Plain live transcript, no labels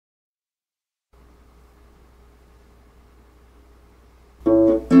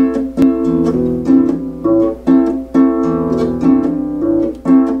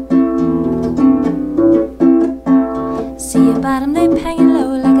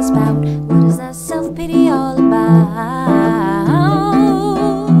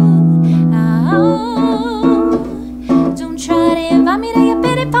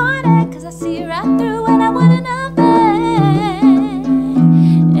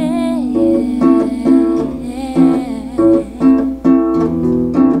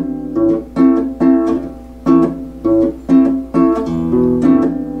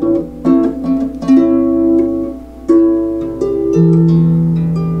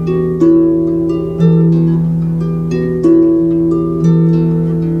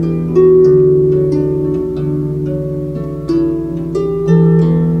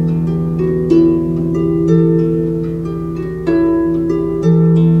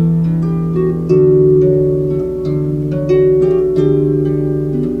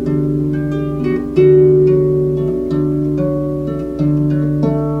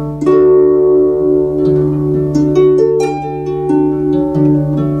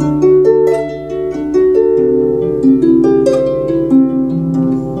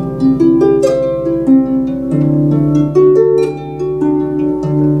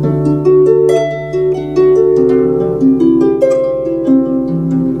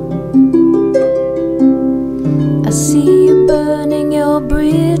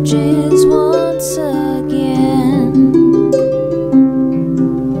bridges once again.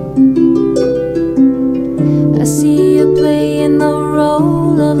 I see you playing the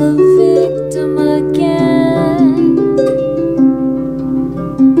role of a victim again.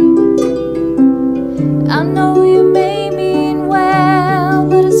 I know you may mean well,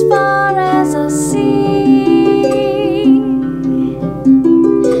 but as far as I see,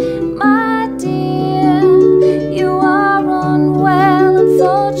 my dear, you are unwell,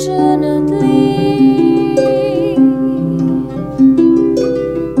 unfortunately.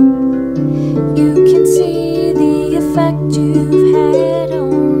 You can see the effect you've had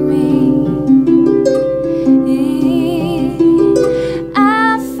on me.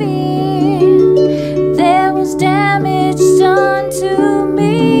 I fear there was damage done to me.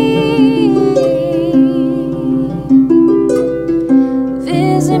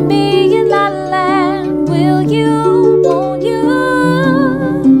 Visit me in La La Land, will you, won't you?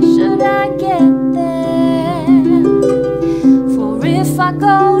 Should I get there? For if I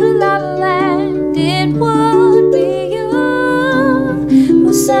go to La La Land, it would be you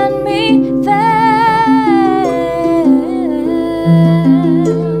who sent me there.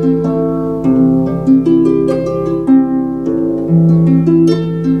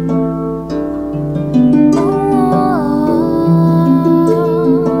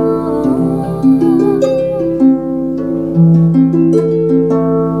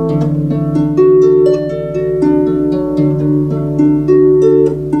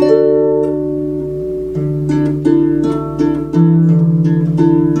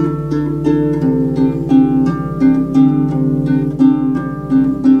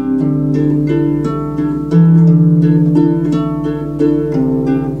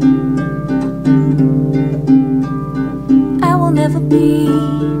 I will never be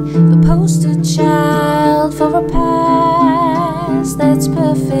the poster child for a past that's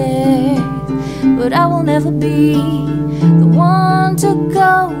perfect, but I will never be the one to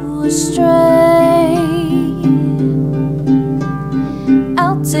go astray.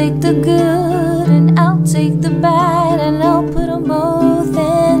 I'll take the good and I'll take the bad, and I'll put them both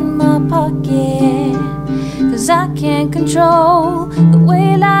in my pocket. 'Cause I can't control the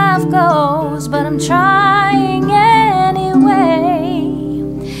way life goes, but I'm trying anyway.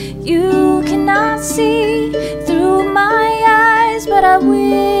 You cannot see through my eyes, but I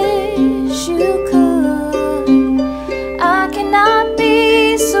wish you could. I cannot be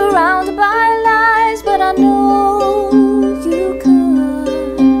surrounded by lies, but I know you could.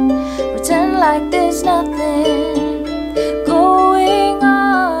 Pretend like there's nothing going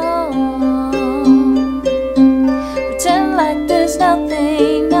on. Pretend like there's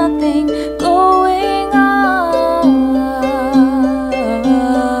nothing, nothing going on.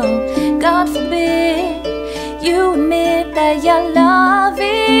 God forbid you admit that your love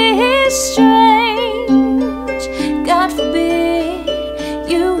is strange. God forbid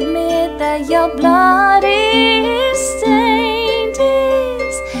you admit that your blood is stained,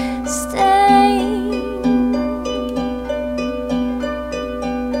 is stained.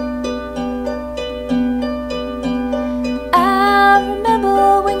 I remember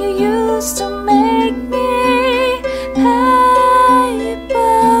when you used to make me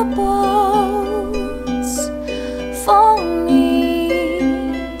paper boats for me.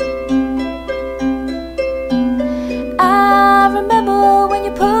 I remember when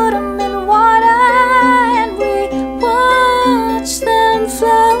you put them in water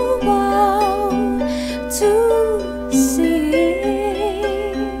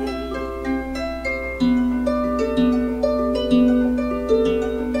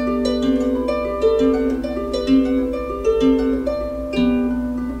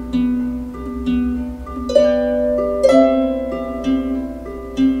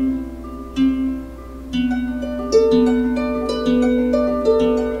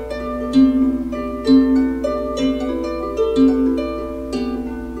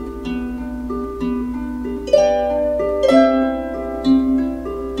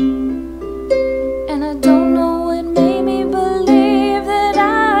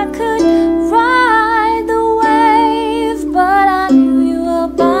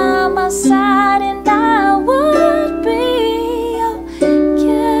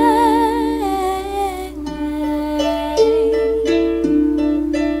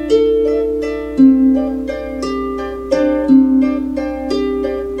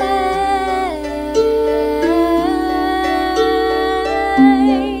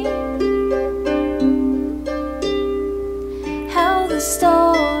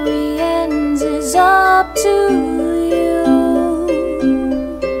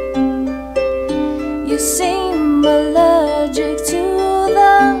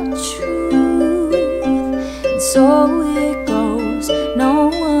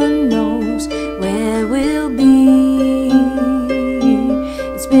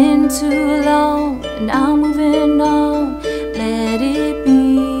been too long, and I'm moving on.